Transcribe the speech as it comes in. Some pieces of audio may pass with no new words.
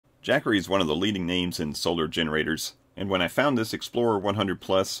Jackery is one of the leading names in solar generators, and when I found this Explorer 100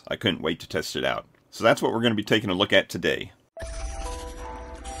 Plus, I couldn't wait to test it out. So that's what we're going to be taking a look at today.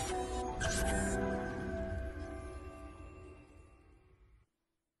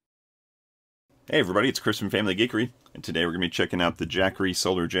 Hey everybody, it's Chris from Family Geekery, and today we're going to be checking out the Jackery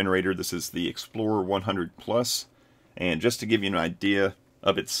solar generator. This is the Explorer 100 Plus, and just to give you an idea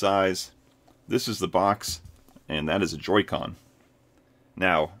of its size, this is the box, and that is a Joy-Con.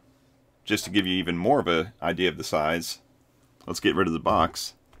 Now, just to give you even more of an idea of the size, let's get rid of the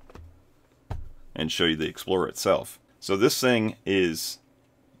box and show you the Explorer itself. So this thing is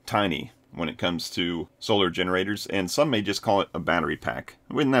tiny when it comes to solar generators, and some may just call it a battery pack,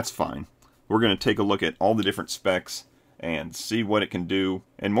 and that's fine. We're going to take a look at all the different specs and see what it can do,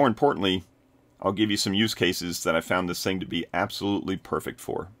 and more importantly, I'll give you some use cases that I found this thing to be absolutely perfect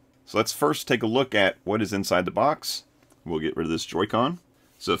for. So let's first take a look at what is inside the box. We'll get rid of this Joy-Con.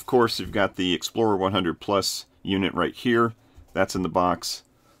 So of course you've got the Explorer 100 Plus unit right here. That's in the box.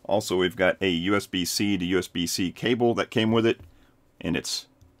 Also we've got a USB-C to USB-C cable that came with it, and it's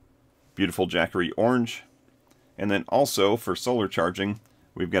beautiful Jackery orange. And then also for solar charging,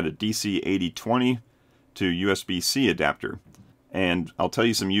 we've got a DC 8020 to USB-C adapter. And I'll tell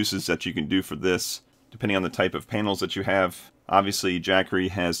you some uses that you can do for this depending on the type of panels that you have. Obviously Jackery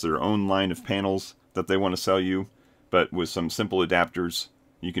has their own line of panels that they want to sell you, but with some simple adapters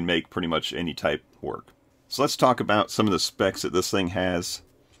you can make pretty much any type work. So let's talk about some of the specs that this thing has.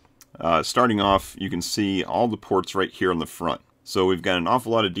 Starting off, you can see all the ports right here on the front. So we've got an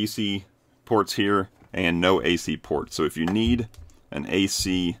awful lot of DC ports here and no AC ports. So if you need an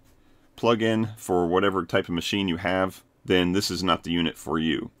AC plug-in for whatever type of machine you have, then this is not the unit for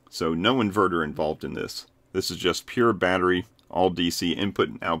you. So no inverter involved in this. This is just pure battery, all DC input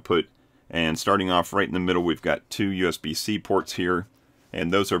and output. And starting off right in the middle, we've got two USB-C ports here,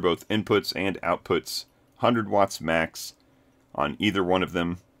 and those are both inputs and outputs, 100 watts max on either one of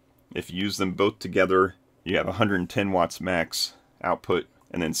them. If you use them both together, you have 110 watts max output.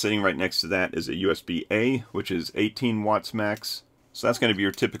 And then sitting right next to that is a USB-A, which is 18 watts max. So that's going to be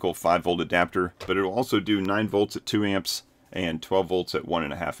your typical 5-volt adapter, but it will also do 9 volts at 2 amps and 12 volts at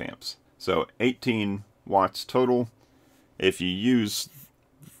 1.5 amps. So 18 watts total. If you use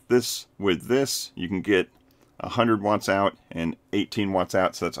this with this, you can get 100 watts out and 18 watts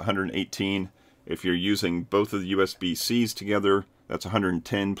out, so that's 118. If you're using both of the USB-Cs together, that's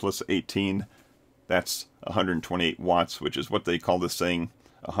 110 plus 18. That's 128 watts, which is what they call this thing,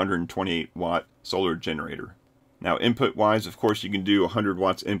 a 128 watt solar generator. Now input wise, of course you can do 100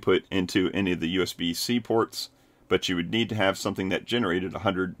 watts input into any of the USB-C ports, but you would need to have something that generated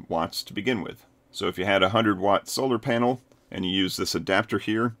 100 watts to begin with. So if you had a 100 watt solar panel and you use this adapter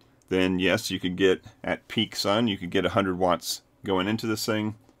here, then yes, you could get, at peak sun, you could get 100 watts going into this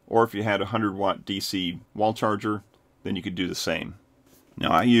thing. Or if you had a 100 watt DC wall charger, then you could do the same.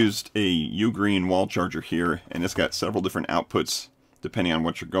 Now I used a U-green wall charger here, and it's got several different outputs depending on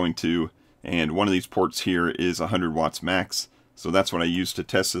what you're going to. And one of these ports here is 100 watts max, so that's what I used to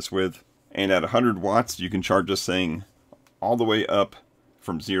test this with. And at 100 watts, you can charge this thing all the way up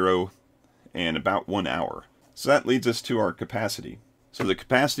from 0 in about 1 hour. So that leads us to our capacity. So the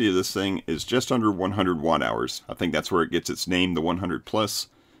capacity of this thing is just under 100 watt hours. I think that's where it gets its name, the 100 Plus,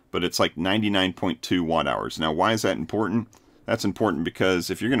 but it's like 99.2 watt hours. Now why is that important? That's important because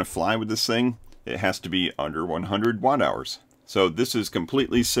if you're going to fly with this thing, it has to be under 100 watt hours. So this is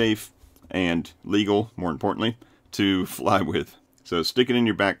completely safe and legal, more importantly, to fly with. So stick it in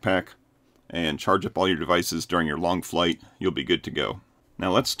your backpack and charge up all your devices during your long flight. You'll be good to go.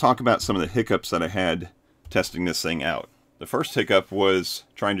 Now let's talk about some of the hiccups that I had testing this thing out. The first hiccup was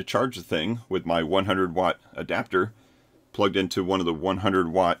trying to charge the thing with my 100 watt adapter plugged into one of the 100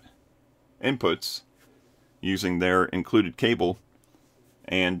 watt inputs using their included cable,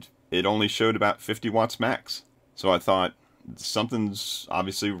 and it only showed about 50 watts max. So I thought, something's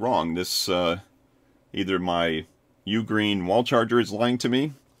obviously wrong. This either my U-green wall charger is lying to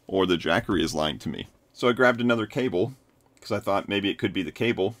me, or the Jackery is lying to me. So I grabbed another cable, because I thought maybe it could be the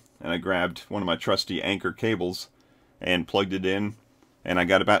cable, and I grabbed one of my trusty Anchor cables and plugged it in, and I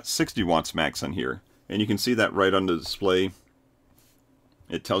got about 60 watts max on here. And you can see that right on the display.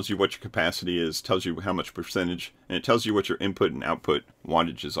 It tells you what your capacity is, tells you how much percentage, and it tells you what your input and output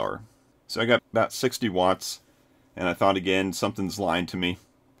wattages are. So I got about 60 watts, and I thought again, something's lying to me.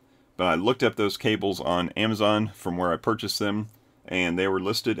 But I looked up those cables on Amazon from where I purchased them, and they were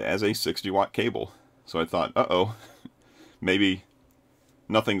listed as a 60 watt cable. So I thought, uh-oh, maybe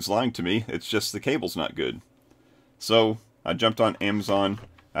nothing's lying to me, it's just the cable's not good. So I jumped on Amazon,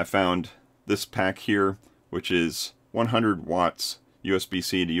 I found this pack here, which is 100 watts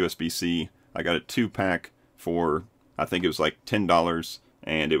USB-C to USB-C. I got a 2-pack for, I think it was like $10,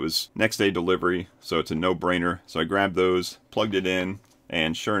 and it was next day delivery, so it's a no-brainer. So I grabbed those, plugged it in,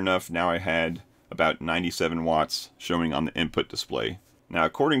 and sure enough, now I had about 97 watts showing on the input display. Now,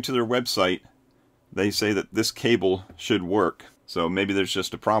 according to their website, they say that this cable should work. So maybe there's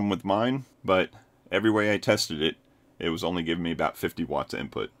just a problem with mine, but every way I tested it, it was only giving me about 50 watts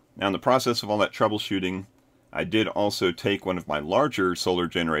input. Now, in the process of all that troubleshooting, I did also take one of my larger solar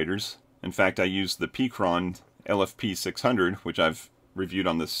generators. In fact, I used the Picron LFP 600, which I've reviewed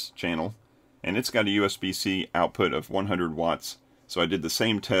on this channel, and it's got a USB-C output of 100 watts. So I did the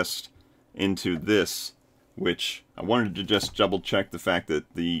same test into this, which I wanted to just double check the fact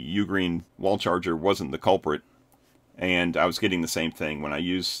that the Ugreen wall charger wasn't the culprit, and I was getting the same thing. When I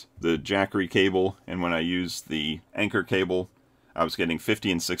used the Jackery cable and when I used the Anchor cable, I was getting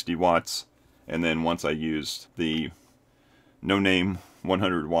 50 and 60 watts, and then once I used the no-name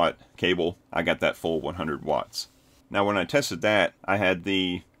 100 watt cable, I got that full 100 watts. Now when I tested that, I had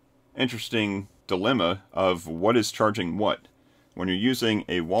the interesting dilemma of what is charging what. When you're using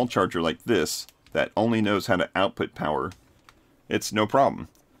a wall charger like this that only knows how to output power, it's no problem.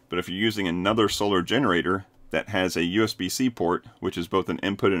 But if you're using another solar generator that has a USB-C port, which is both an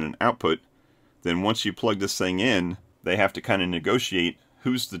input and an output, then once you plug this thing in, they have to kind of negotiate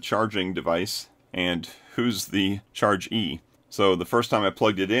who's the charging device and who's the chargee. So the first time I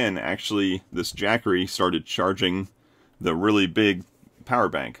plugged it in, actually this Jackery started charging the really big power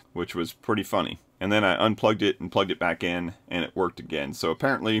bank, which was pretty funny. And then I unplugged it and plugged it back in, and it worked again. So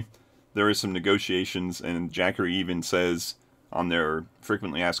apparently there is some negotiations, and Jackery even says on their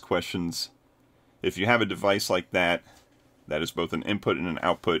frequently asked questions, if you have a device like that, that is both an input and an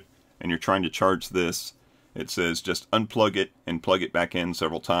output, and you're trying to charge this, it says just unplug it and plug it back in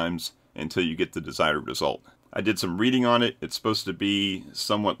several times until you get the desired result. I did some reading on it. It's supposed to be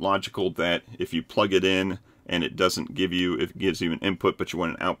somewhat logical that if you plug it in and it doesn't give you, if it gives you an input but you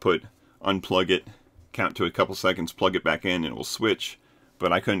want an output, unplug it, count to a couple seconds, plug it back in, and it will switch.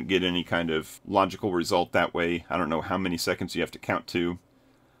 But I couldn't get any kind of logical result that way. I don't know how many seconds you have to count to.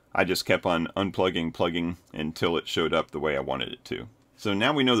 I just kept on unplugging, plugging until it showed up the way I wanted it to. So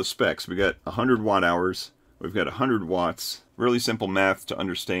now we know the specs. We got 100 watt hours. We've got 100 watts. Really simple math to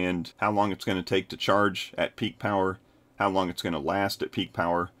understand how long it's going to take to charge at peak power, how long it's going to last at peak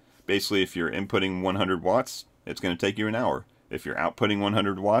power. Basically, if you're inputting 100 watts, it's going to take you an hour. If you're outputting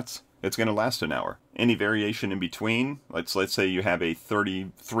 100 watts, it's going to last an hour. Any variation in between, let's say you have a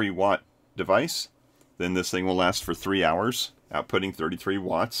 33 watt device, then this thing will last for 3 hours. Outputting 33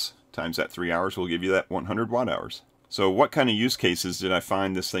 watts times that 3 hours will give you that 100 watt hours. So what kind of use cases did I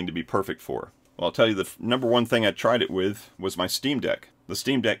find this thing to be perfect for? Well, I'll tell you, the number one thing I tried it with was my Steam Deck. The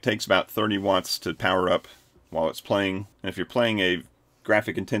Steam Deck takes about 30 watts to power up while it's playing. And if you're playing a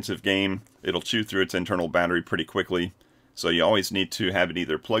graphic intensive game, it'll chew through its internal battery pretty quickly. So you always need to have it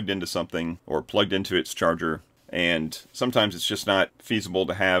either plugged into something or plugged into its charger. And sometimes it's just not feasible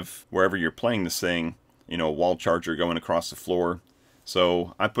to have, wherever you're playing this thing, you know, a wall charger going across the floor.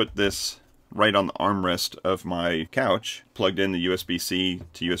 So I put this right on the armrest of my couch, plugged in the USB-C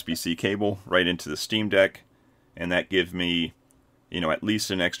to USB-C cable right into the Steam Deck, and that gave me, you know, at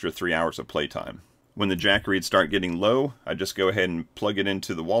least an extra 3 hours of playtime. When the Jackery would start getting low, I just go ahead and plug it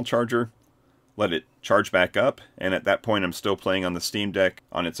into the wall charger, let it charge back up, and at that point I'm still playing on the Steam Deck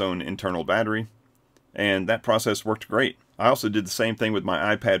on its own internal battery, and that process worked great. I also did the same thing with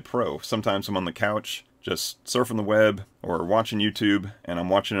my iPad Pro. Sometimes I'm on the couch just surfing the web or watching YouTube, and I'm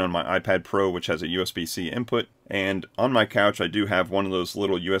watching it on my iPad Pro, which has a USB-C input, and on my couch I do have one of those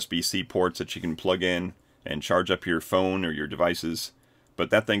little USB-C ports that you can plug in and charge up your phone or your devices, but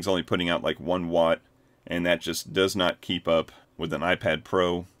that thing's only putting out like 1 watt, and that just does not keep up with an iPad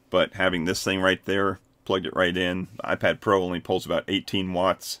Pro. But having this thing right there, plugged it right in, the iPad Pro only pulls about 18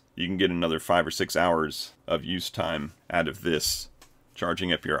 watts. You can get another 5 or 6 hours of use time out of this,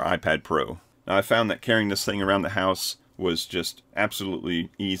 charging up your iPad Pro. Now I found that carrying this thing around the house was just absolutely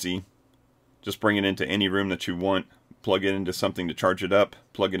easy. Just bring it into any room that you want, plug it into something to charge it up,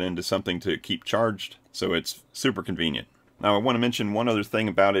 plug it into something to keep charged, so it's super convenient. Now I want to mention one other thing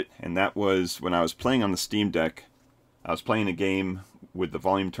about it, and that was when I was playing on the Steam Deck, I was playing a game with the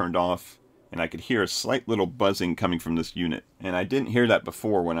volume turned off, and I could hear a slight little buzzing coming from this unit. And I didn't hear that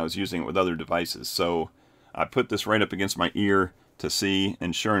before when I was using it with other devices, so I put this right up against my ear to see,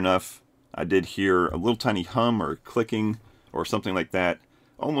 and sure enough, I did hear a little tiny hum or clicking or something like that,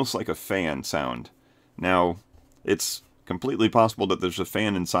 almost like a fan sound. Now, it's completely possible that there's a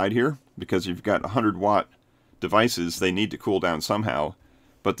fan inside here, because you've got 100 watt devices, they need to cool down somehow,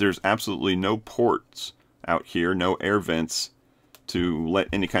 but there's absolutely no ports out here, no air vents, to let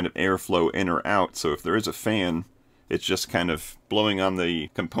any kind of airflow in or out. So if there is a fan, it's just kind of blowing on the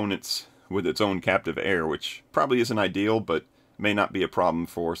components with its own captive air, which probably isn't ideal, but may not be a problem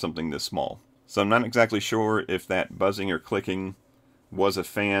for something this small. So I'm not exactly sure if that buzzing or clicking was a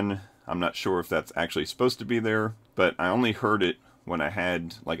fan. I'm not sure if that's actually supposed to be there, but I only heard it when I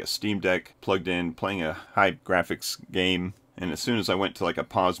had like a Steam Deck plugged in playing a high graphics game, and as soon as I went to like a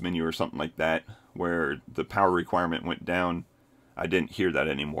pause menu or something like that where the power requirement went down, I didn't hear that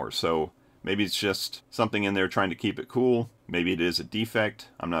anymore. So maybe it's just something in there trying to keep it cool. Maybe it is a defect.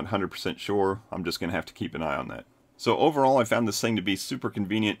 I'm not 100% sure. I'm just going to have to keep an eye on that. So overall, I found this thing to be super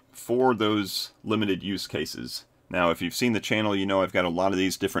convenient for those limited use cases. Now, if you've seen the channel, you know I've got a lot of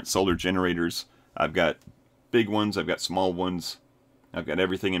these different solar generators. I've got big ones, I've got small ones, I've got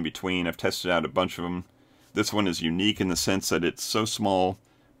everything in between. I've tested out a bunch of them. This one is unique in the sense that it's so small,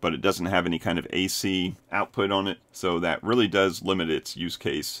 but it doesn't have any kind of AC output on it. So that really does limit its use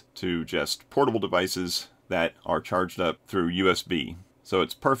case to just portable devices that are charged up through USB. So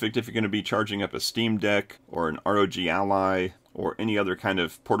it's perfect if you're going to be charging up a Steam Deck or an ROG Ally or any other kind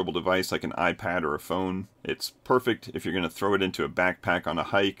of portable device like an iPad or a phone. It's perfect if you're going to throw it into a backpack on a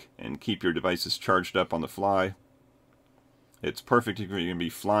hike and keep your devices charged up on the fly. It's perfect if you're going to be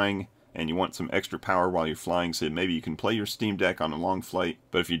flying and you want some extra power while you're flying, so maybe you can play your Steam Deck on a long flight.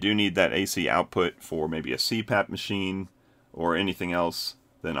 But if you do need that AC output for maybe a CPAP machine or anything else,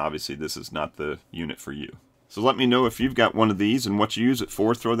 then obviously this is not the unit for you. So let me know if you've got one of these and what you use it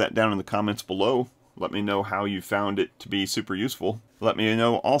for. Throw that down in the comments below. Let me know how you found it to be super useful. Let me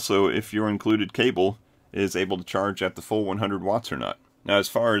know also if your included cable is able to charge at the full 100 watts or not. Now, as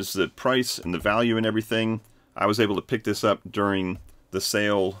far as the price and the value and everything, I was able to pick this up during the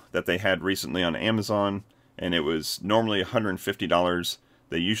sale that they had recently on Amazon, and it was normally $150.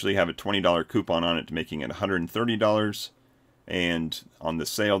 They usually have a $20 coupon on it, making it $130, and on the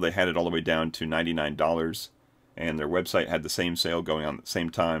sale they had it all the way down to $99, and their website had the same sale going on at the same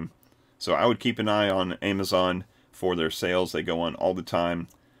time. So I would keep an eye on Amazon for their sales. They go on all the time.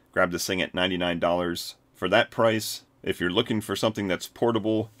 Grab this thing at $99. For that price, if you're looking for something that's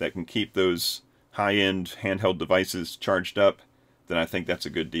portable, that can keep those high-end handheld devices charged up, then I think that's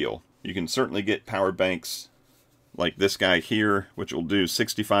a good deal. You can certainly get power banks like this guy here, which will do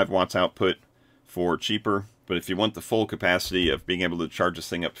 65 watts output for cheaper. But if you want the full capacity of being able to charge this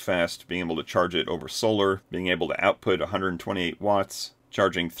thing up fast, being able to charge it over solar, being able to output 128 watts,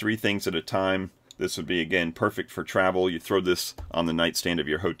 charging 3 things at a time, this would be, again, perfect for travel. You throw this on the nightstand of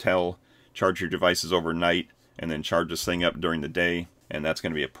your hotel, charge your devices overnight, and then charge this thing up during the day, and that's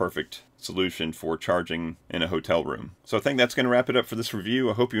going to be a perfect solution for charging in a hotel room. So I think that's going to wrap it up for this review.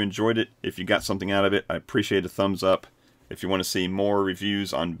 I hope you enjoyed it. If you got something out of it, I appreciate a thumbs up. If you want to see more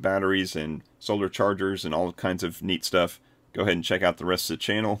reviews on batteries and solar chargers and all kinds of neat stuff, go ahead and check out the rest of the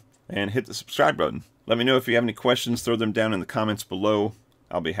channel and hit the subscribe button. Let me know if you have any questions. Throw them down in the comments below.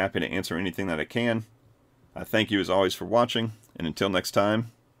 I'll be happy to answer anything that I can. I thank you as always for watching, and until next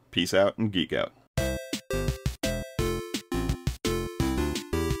time, peace out and geek out.